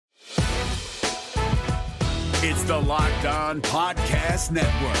It's the Locked On Podcast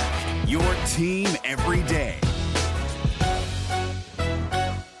Network, your team every day.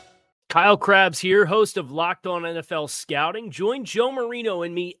 Kyle Krabs here, host of Locked On NFL Scouting. Join Joe Marino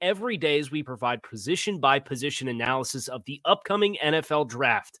and me every day as we provide position-by-position analysis of the upcoming NFL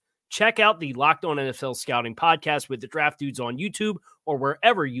Draft. Check out the Locked On NFL Scouting podcast with the Draft Dudes on YouTube or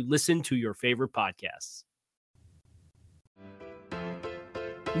wherever you listen to your favorite podcasts.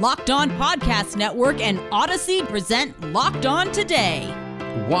 Locked On Podcast Network and Odyssey present Locked On Today.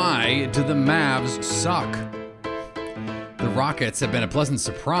 Why do the Mavs suck? The Rockets have been a pleasant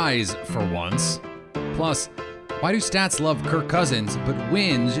surprise for once. Plus, why do stats love Kirk Cousins but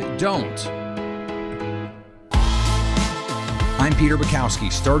wins don't? I'm Peter Bukowski,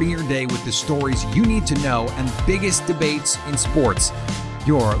 starting your day with the stories you need to know and biggest debates in sports.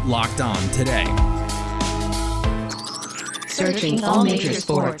 You're Locked On Today. Searching all major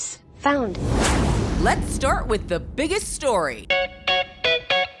sports. Found. Let's start with the biggest story.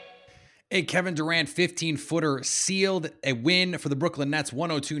 A Kevin Durant 15-footer sealed a win for the Brooklyn Nets,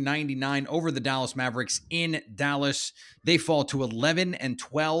 102-99 over the Dallas Mavericks in Dallas. They fall to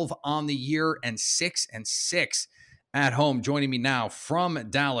 11-12 on the year and 6-6 at home. Joining me now from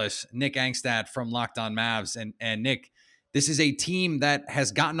Dallas, Nick Angstad from Locked On Mavs. And Nick, this is a team that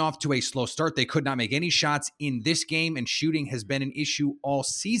has gotten off to a slow start. They could not make any shots in this game, and shooting has been an issue all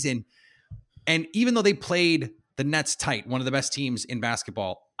season. And even though they played the Nets tight, one of the best teams in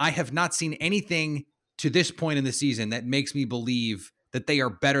basketball, I have not seen anything to this point in the season that makes me believe that they are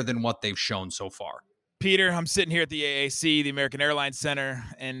better than what they've shown so far. Peter, I'm sitting here at the AAC, the American Airlines Center,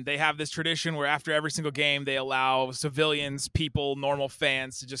 and they have this tradition where after every single game, they allow civilians, people, normal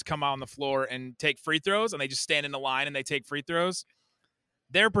fans to just come out on the floor and take free throws, and they just stand in the line and they take free throws.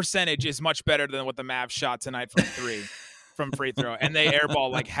 Their percentage is much better than what the Mavs shot tonight from three. From free throw, and they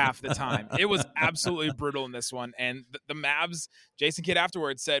airball like half the time. It was absolutely brutal in this one. And the Mavs, Jason Kidd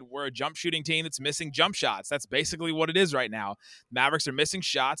afterwards said, we're a jump shooting team that's missing jump shots. That's basically what it is right now. Mavericks are missing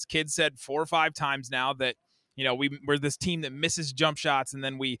shots. Kidd said 4 or 5 times now that, you know, we're this team that misses jump shots, and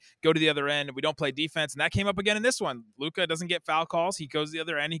then we go to the other end and we don't play defense. And that came up again in this one. Luka doesn't get foul calls. He goes to the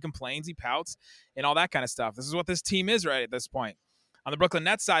other end. He complains. He pouts and all that kind of stuff. This is what this team is right at this point. On the Brooklyn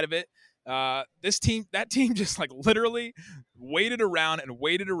Nets side of it, that team just like literally waited around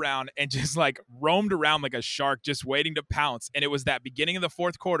and just like roamed around like a shark, just waiting to pounce. And it was that beginning of the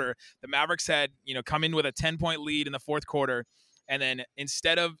fourth quarter, the Mavericks had, come in with a 10-point lead in the fourth quarter. And then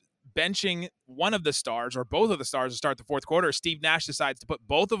instead of benching one of the stars or both of the stars to start the fourth quarter, Steve Nash decides to put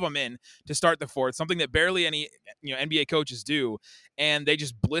both of them in to start the fourth, something that barely any NBA coaches do. And they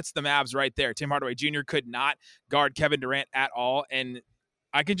just blitzed the Mavs right there. Tim Hardaway Jr. could not guard Kevin Durant at all. And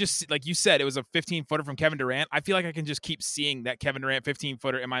I can just, like you said, it was a 15-footer from Kevin Durant. I feel like I can just keep seeing that Kevin Durant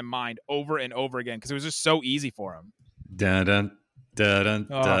 15-footer in my mind over and over again because it was just so easy for him. Dun, dun, dun, dun,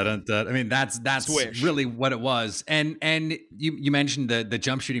 dun, dun. I mean, that's Swish. Really what it was. And you mentioned the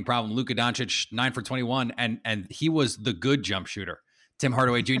jump shooting problem. Luka Doncic, 9 for 21, and he was the good jump shooter. Tim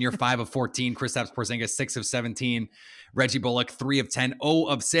Hardaway Jr., 5 of 14. Kristaps Porzingis, 6 of 17. Reggie Bullock, 3 of 10. 0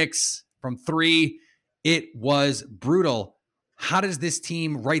 of 6 from 3. It was brutal. How does this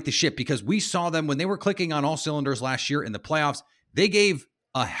team right the ship? Because we saw them when they were clicking on all cylinders last year in the playoffs. They gave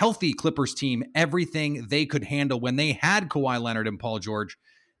a healthy Clippers team everything they could handle when they had Kawhi Leonard and Paul George.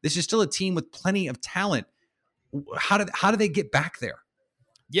 This is still a team with plenty of talent. How do they get back there?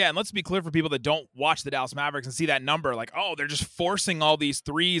 Yeah, and let's be clear for people that don't watch the Dallas Mavericks and see that number, like, oh, they're just forcing all these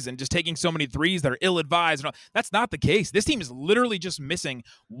threes and just taking so many threes that are ill-advised. That's not the case. This team is literally just missing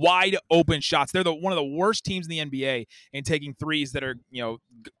wide open shots. They're one of the worst teams in the NBA in taking threes that are,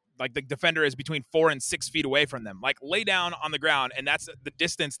 like the defender is between 4 and 6 feet away from them. Like, lay down on the ground, and that's the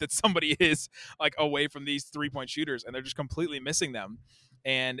distance that somebody is like away from these three-point shooters, and they're just completely missing them.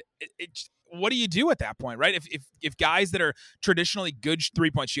 And what do you do at that point, right? If guys that are traditionally good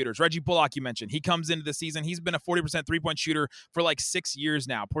three-point shooters, Reggie Bullock, you mentioned, he comes into the season, he's been a 40% three-point shooter for like 6 years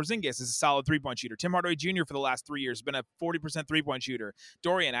now. Porzingis is a solid three-point shooter. Tim Hardaway Jr. for the last 3 years has been a 40% three-point shooter.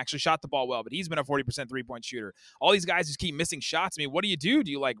 Dorian actually shot the ball well, but he's been a 40% three-point shooter. All these guys just keep missing shots. I mean, what do?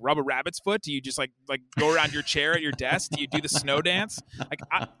 Do you like rub a rabbit's foot? Do you just like go around your chair at your desk? Do you do the snow dance?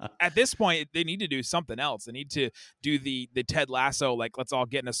 At this point, they need to do something else. They need to do the Ted Lasso, like, let's all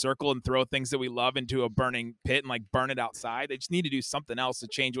get in a circle and throw things that we love into a burning pit and like burn it outside. They just need to do something else to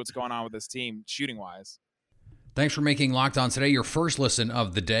change what's going on with this team shooting wise. Thanks for making Locked On Today your first listen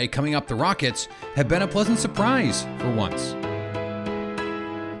of the day. Coming up, the Rockets have been a pleasant surprise for once.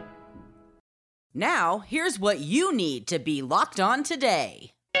 Now, here's what you need to be locked on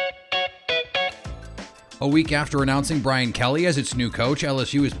today. A week after announcing Brian Kelly as its new coach,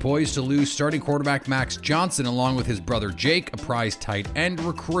 LSU is poised to lose starting quarterback Max Johnson along with his brother Jake, a prize tight end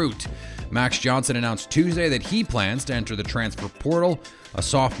recruit. Max Johnson announced Tuesday that he plans to enter the transfer portal. A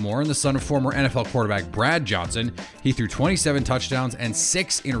sophomore and the son of former NFL quarterback Brad Johnson, he threw 27 touchdowns and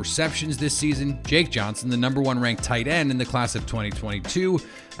 6 interceptions this season. Jake Johnson, the number 1 ranked tight end in the class of 2022,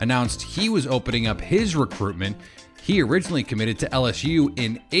 announced he was opening up his recruitment. He originally committed to LSU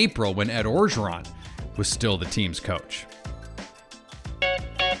in April when Ed Orgeron was still the team's coach.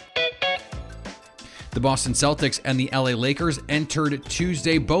 The Boston Celtics and the LA Lakers entered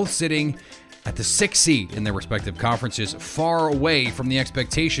Tuesday, both sitting at the 6th seed in their respective conferences, far away from the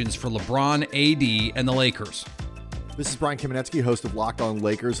expectations for LeBron, AD, and the Lakers. This is Brian Kamenetsky, host of Locked On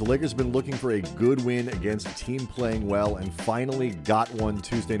Lakers. The Lakers have been looking for a good win against a team playing well and finally got one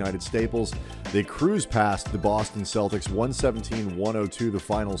Tuesday night at Staples. They cruised past the Boston Celtics, 117-102 the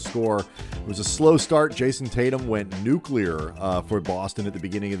final score. It was a slow start. Jason Tatum went nuclear for Boston at the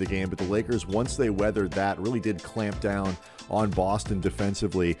beginning of the game, but the Lakers, once they weathered that, really did clamp down on Boston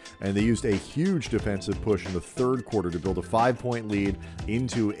defensively, and they used a huge defensive push in the third quarter to build a 5-point lead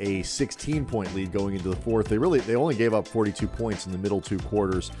into a 16-point lead going into the fourth. They only gave up 42 points in the middle 2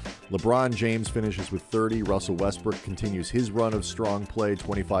 quarters. LeBron James finishes with 30. Russell Westbrook continues his run of strong play,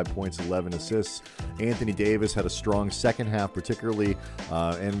 25 points, 11 assists. Anthony Davis had a strong second half particularly,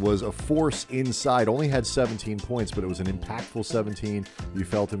 and was a force inside. Only had 17 points, but it was an impactful 17. You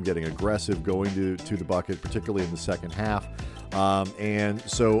felt him getting aggressive, going to the bucket, particularly in the second half. And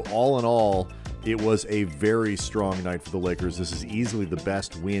so all in all, it was a very strong night for the Lakers. This is easily the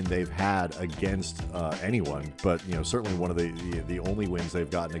best win they've had against anyone, but certainly one of the only wins they've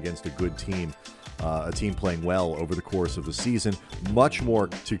gotten against a good team, a team playing well over the course of the season. Much more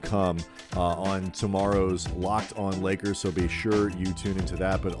to come on tomorrow's Locked On Lakers, so be sure you tune into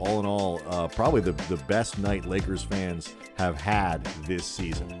that. But all in all, probably the best night Lakers fans have had this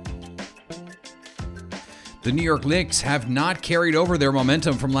season. The New York Knicks have not carried over their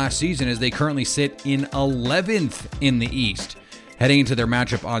momentum from last season as they currently sit in 11th in the East. Heading into their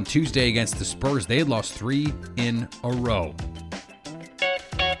matchup on Tuesday against the Spurs, they had lost 3 in a row.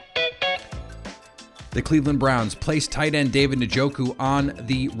 The Cleveland Browns placed tight end David Njoku on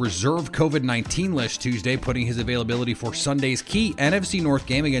the reserve COVID-19 list Tuesday, putting his availability for Sunday's key NFC North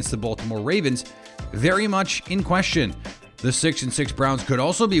game against the Baltimore Ravens very much in question. The 6-6 Browns could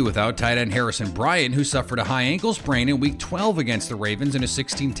also be without tight end Harrison Bryant, who suffered a high ankle sprain in Week 12 against the Ravens in a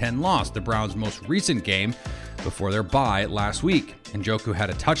 16-10 loss, the Browns' most recent game before their bye last week. Njoku had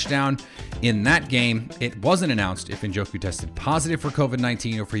a touchdown in that game. It wasn't announced if Njoku tested positive for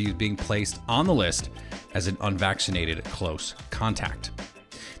COVID-19 or if he was being placed on the list as an unvaccinated close contact.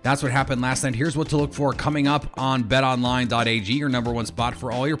 That's what happened last night. Here's what to look for coming up on betonline.ag, your number 1 spot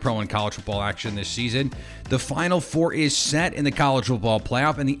for all your pro and college football action this season. The Final Four is set in the college football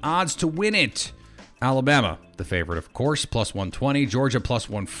playoff, and the odds to win it: Alabama, the favorite, of course, plus 120, Georgia plus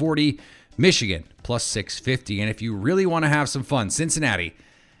 140, Michigan plus 650, and if you really want to have some fun, Cincinnati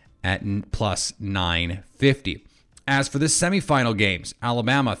at plus 950. As for the semifinal games,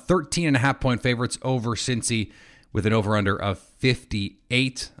 Alabama 13.5-point favorites over Cincy, with an over-under of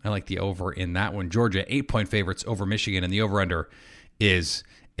 58. I like the over in that one. Georgia, 8-point favorites over Michigan, and the over-under is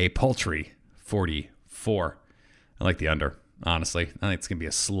a paltry 44. I like the under, honestly. I think it's going to be a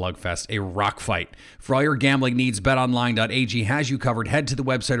slugfest, a rock fight. For all your gambling needs, betonline.ag has you covered. Head to the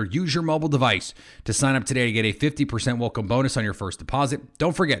website or use your mobile device to sign up today to get a 50% welcome bonus on your first deposit.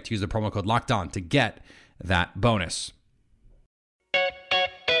 Don't forget to use the promo code LOCKEDON to get that bonus.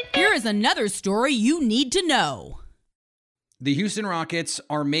 Here is another story you need to know. The Houston Rockets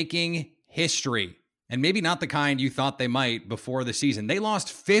are making history, and maybe not the kind you thought they might before the season. They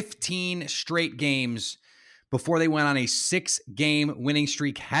lost 15 straight games before they went on a 6-game winning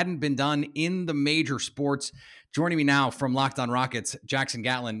streak. Hadn't been done in the major sports. Joining me now from Locked On Rockets, Jackson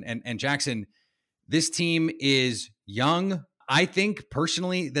Gatlin. And Jackson, this team is young. I think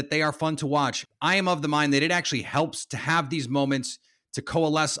personally that they are fun to watch. I am of the mind that it actually helps to have these moments to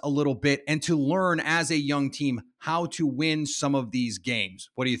coalesce a little bit and to learn as a young team how to win some of these games.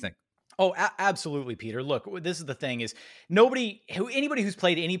 What do you think? Oh, absolutely, Peter. Look, this is the thing is anybody who's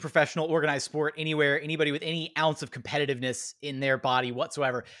played any professional organized sport anywhere, anybody with any ounce of competitiveness in their body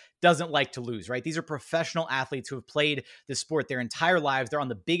whatsoever doesn't like to lose, right? These are professional athletes who have played the sport their entire lives. They're on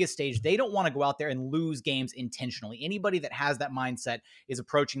the biggest stage. They don't want to go out there and lose games intentionally. Anybody that has that mindset is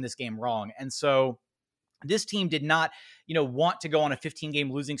approaching this game wrong. And so this team did not, want to go on a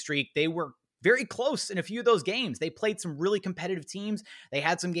 15-game losing streak. They were very close in a few of those games. They played some really competitive teams. They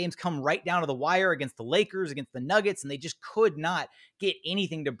had some games come right down to the wire against the Lakers, against the Nuggets, and they just could not get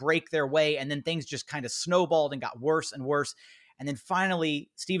anything to break their way. And then things just kind of snowballed and got worse and worse. And then finally,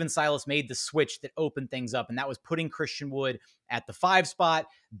 Stephen Silas made the switch that opened things up, and that was putting Christian Wood at the 5 spot,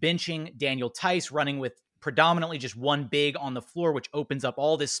 benching Daniel Tice, running with predominantly just one big on the floor, which opens up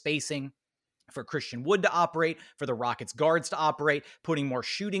all this spacing for Christian Wood to operate, for the Rockets guards to operate, putting more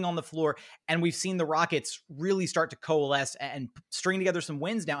shooting on the floor. And we've seen the Rockets really start to coalesce and string together some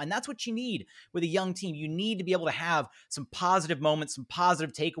wins now. And that's what you need with a young team. You need to be able to have some positive moments, some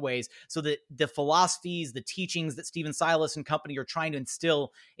positive takeaways, so that the philosophies, the teachings that Stephen Silas and company are trying to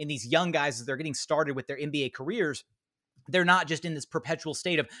instill in these young guys as they're getting started with their NBA careers, they're not just in this perpetual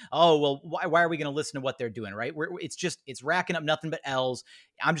state of, oh, well, why are we going to listen to what they're doing, right? It's racking up nothing but L's.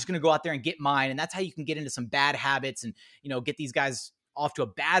 I'm just going to go out there and get mine. And that's how you can get into some bad habits and, get these guys off to a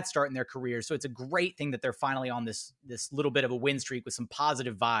bad start in their careers. So it's a great thing that they're finally on this little bit of a win streak with some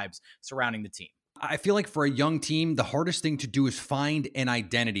positive vibes surrounding the team. I feel like for a young team, the hardest thing to do is find an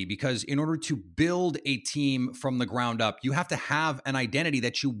identity, because in order to build a team from the ground up, you have to have an identity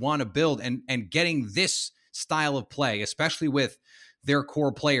that you want to build, and getting this style of play, especially with their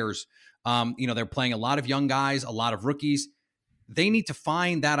core players. They're playing a lot of young guys, a lot of rookies. They need to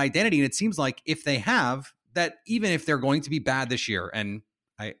find that identity. And it seems like if they have that, even if they're going to be bad this year, and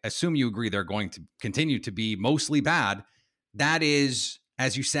I assume you agree they're going to continue to be mostly bad, that is,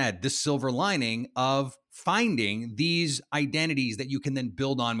 as you said, the silver lining of finding these identities that you can then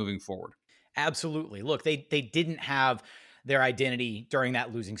build on moving forward. Absolutely. Look, they didn't have their identity during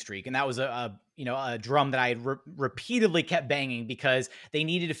that losing streak. And that was a drum that I had repeatedly kept banging, because they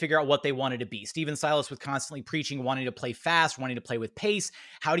needed to figure out what they wanted to be. Stephen Silas was constantly preaching, wanting to play fast, wanting to play with pace.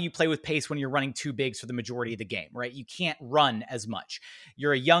 How do you play with pace when you're running 2 bigs for the majority of the game, right? You can't run as much.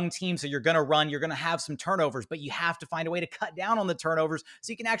 You're a young team, so you're going to run. You're going to have some turnovers, but you have to find a way to cut down on the turnovers so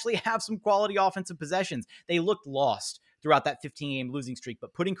you can actually have some quality offensive possessions. They looked lost throughout that 15-game losing streak,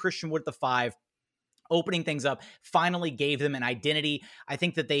 but putting Christian Wood at the 5, opening things up, finally gave them an identity. I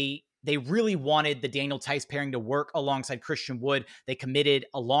think that they really wanted the Daniel Tice pairing to work alongside Christian Wood. They committed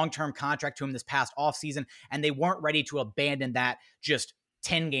a long-term contract to him this past offseason, and they weren't ready to abandon that just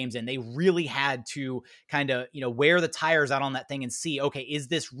 10 games in. They really had to kind of, wear the tires out on that thing and see, okay, is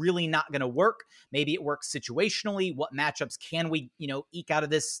this really not going to work? Maybe it works situationally. What matchups can we, eke out of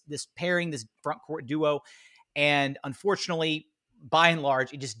this pairing, this front court duo? And unfortunately, by and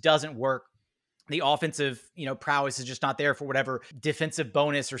large, it just doesn't work. The offensive, prowess is just not there for whatever defensive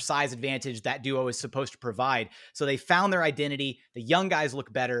bonus or size advantage that duo is supposed to provide. So they found their identity. The young guys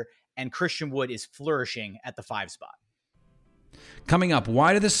look better, and Christian Wood is flourishing at the 5 spot. Coming up,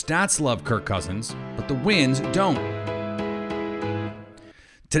 why do the stats love Kirk Cousins, but the wins don't?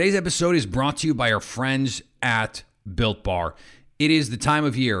 Today's episode is brought to you by our friends at Built Bar. It is the time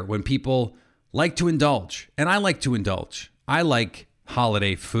of year when people like to indulge, and I like to indulge. I like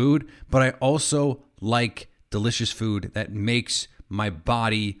holiday food, but I also like delicious food that makes my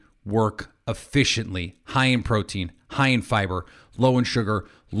body work efficiently. High in protein, high in fiber, low in sugar,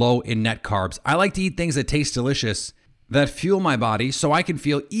 low in net carbs. I like to eat things that taste delicious, that fuel my body, so I can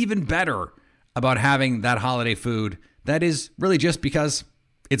feel even better about having that holiday food that is really just because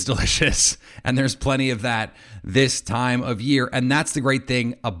it's delicious. And there's plenty of that this time of year. And that's the great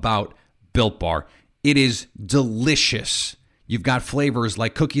thing about Built Bar. It is delicious. You've got flavors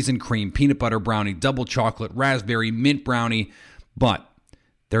like cookies and cream, peanut butter brownie, double chocolate, raspberry, mint brownie, but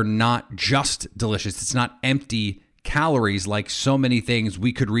they're not just delicious. It's not empty calories like so many things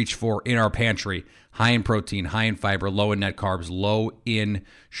we could reach for in our pantry. High in protein, high in fiber, low in net carbs, low in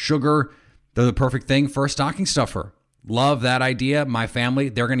sugar. They're the perfect thing for a stocking stuffer. Love that idea. My family,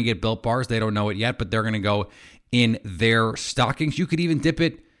 they're going to get Built Bars. They don't know it yet, but they're going to go in their stockings. You could even dip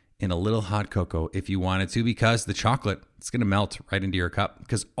it in a little hot cocoa if you wanted to, because the chocolate, it's going to melt right into your cup,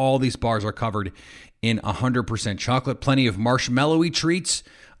 because all these bars are covered in 100% chocolate. Plenty of marshmallowy treats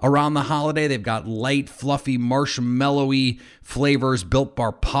around the holiday. They've got light, fluffy, marshmallowy flavors, Built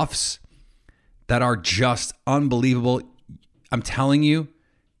Bar puffs that are just unbelievable. I'm telling you,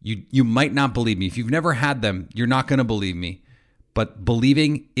 you might not believe me. If you've never had them, you're not going to believe me. But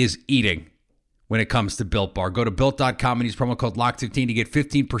believing is eating when it comes to Built Bar. Go to Built.com and use promo code LOCK15 to get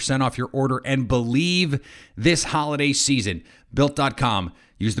 15% off your order, and believe this holiday season. Built.com.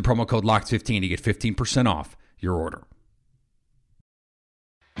 Use the promo code LOCK15 to get 15% off your order.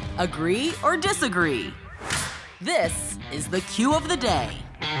 Agree or disagree? This is the cue of the day.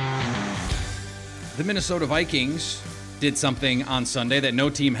 The Minnesota Vikings did something on Sunday that no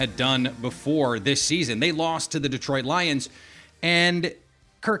team had done before this season. They lost to the Detroit Lions, and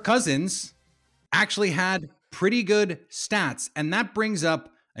Kirk Cousins actually had pretty good stats. And that brings up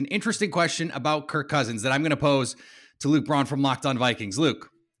an interesting question about Kirk Cousins that I'm going to pose to Luke Braun from Locked On Vikings. Luke,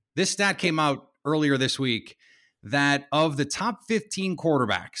 this stat came out earlier this week that of the top 15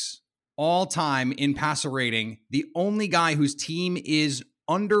 quarterbacks all time in passer rating, the only guy whose team is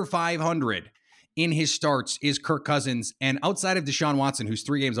under 500 in his starts is Kirk Cousins. And outside of Deshaun Watson, who's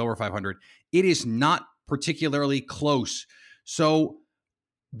 3 games over 500, it is not particularly close. So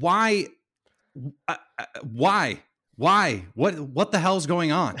why? What the hell's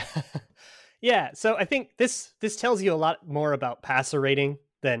going on? Yeah, so I think this tells you a lot more about passer rating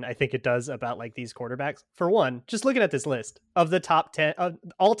than I think it does about like these quarterbacks. For one, just looking at this list of the top 10,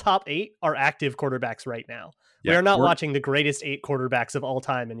 all top 8 are active quarterbacks right now. Yeah, we are not watching the greatest 8 quarterbacks of all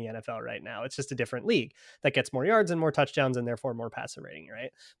time in the NFL right now. It's just a different league that gets more yards and more touchdowns and therefore more passer rating, right?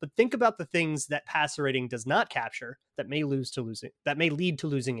 But think about the things that passer rating does not capture that may lead to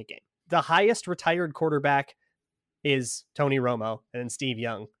losing a game. The highest retired quarterback is Tony Romo and then Steve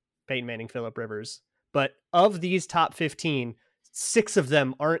Young, Peyton Manning, Phillip Rivers. But of these top 15, 6 of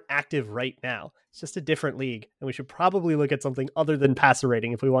them aren't active right now. It's just a different league, and we should probably look at something other than passer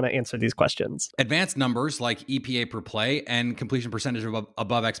rating if we want to answer these questions. Advanced numbers like EPA per play and completion percentage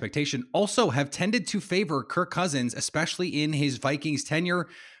above expectation also have tended to favor Kirk Cousins, especially in his Vikings tenure.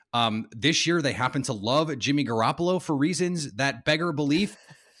 This year, they happen to love Jimmy Garoppolo for reasons that beggar belief.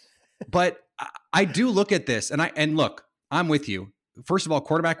 But I do look at this, and look, I'm with you. First of all,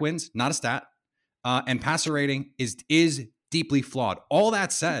 quarterback wins, not a stat, and passer rating is deeply flawed. All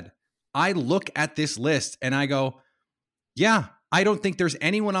that said, I look at this list and I go, yeah, I don't think there's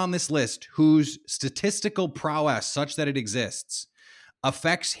anyone on this list whose statistical prowess, such that it exists,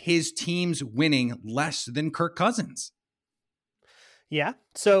 affects his team's winning less than Kirk Cousins. Yeah.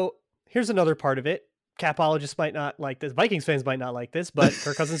 So here's another part of it. Capologists might not like this. Vikings fans might not like this, but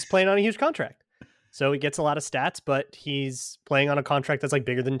Kirk Cousins is playing on a huge contract. So he gets a lot of stats, but he's playing on a contract that's like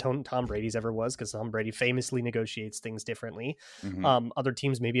bigger than Tom Brady's ever was, because Tom Brady famously negotiates things differently. Mm-hmm. Other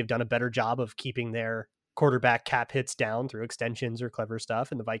teams maybe have done a better job of keeping their quarterback cap hits down through extensions or clever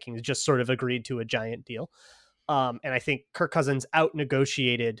stuff, and the Vikings just sort of agreed to a giant deal. And I think Kirk Cousins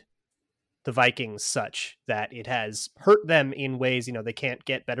out-negotiated the Vikings such that it has hurt them in ways, they can't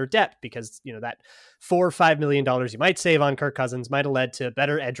get better depth because, that $4 or $5 million you might save on Kirk Cousins might have led to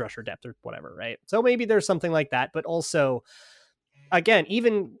better edge rusher depth or whatever, right? So maybe there's something like that, but also, again,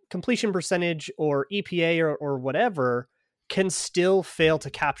 even completion percentage or EPA or whatever can still fail to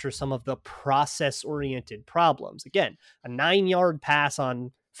capture some of the process-oriented problems. Again, a 9-yard pass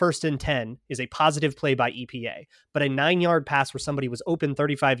on 1st and 10 is a positive play by EPA, but a 9-yard pass where somebody was open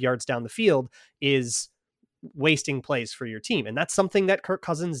 35 yards down the field is wasting plays for your team. And that's something that Kirk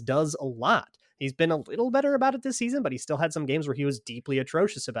Cousins does a lot. He's been a little better about it this season, but he still had some games where he was deeply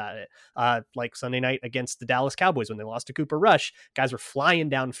atrocious about it. Like Sunday night against the Dallas Cowboys when they lost to Cooper Rush, guys were flying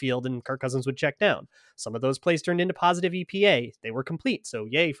downfield and Kirk Cousins would check down. Some of those plays turned into positive EPA. They were complete. So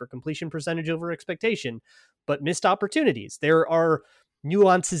yay for completion percentage over expectation, but missed opportunities. There are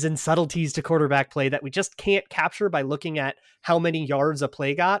nuances and subtleties to quarterback play that we just can't capture by looking at how many yards a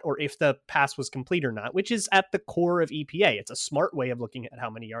play got or if the pass was complete or not, which is at the core of EPA. It's a smart way of looking at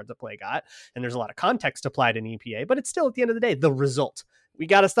how many yards a play got, and there's a lot of context applied in EPA, but it's still at the end of the day the result. We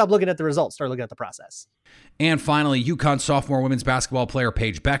got to stop looking at the results, start looking at the process. And finally, UConn sophomore women's basketball player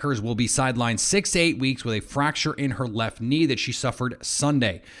Paige Beckers will be sidelined 6 to 8 weeks with a fracture in her left knee that she suffered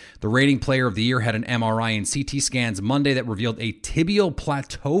Sunday. The rating player of the year had an MRI and CT scans Monday that revealed a tibial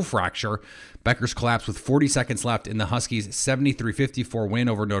plateau fracture. Beckers collapsed with 40 seconds left in the Huskies' 73-54 win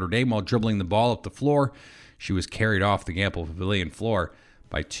over Notre Dame while dribbling the ball up the floor. She was carried off the Gamble Pavilion floor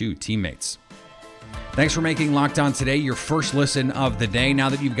by 2 teammates. Thanks for making Locked On Today your first listen of the day. Now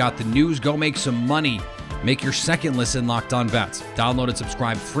that you've got the news, go make some money. Make your second listen Locked On Bets. Download and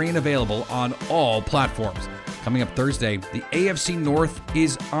subscribe free and available on all platforms. Coming up Thursday, the AFC North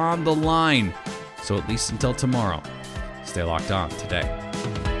is on the line. So at least until tomorrow, stay locked on today.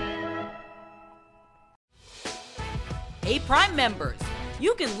 Hey, Prime members,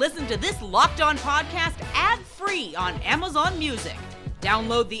 you can listen to this Locked On podcast ad-free on Amazon Music.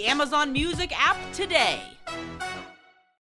 Download the Amazon Music app today.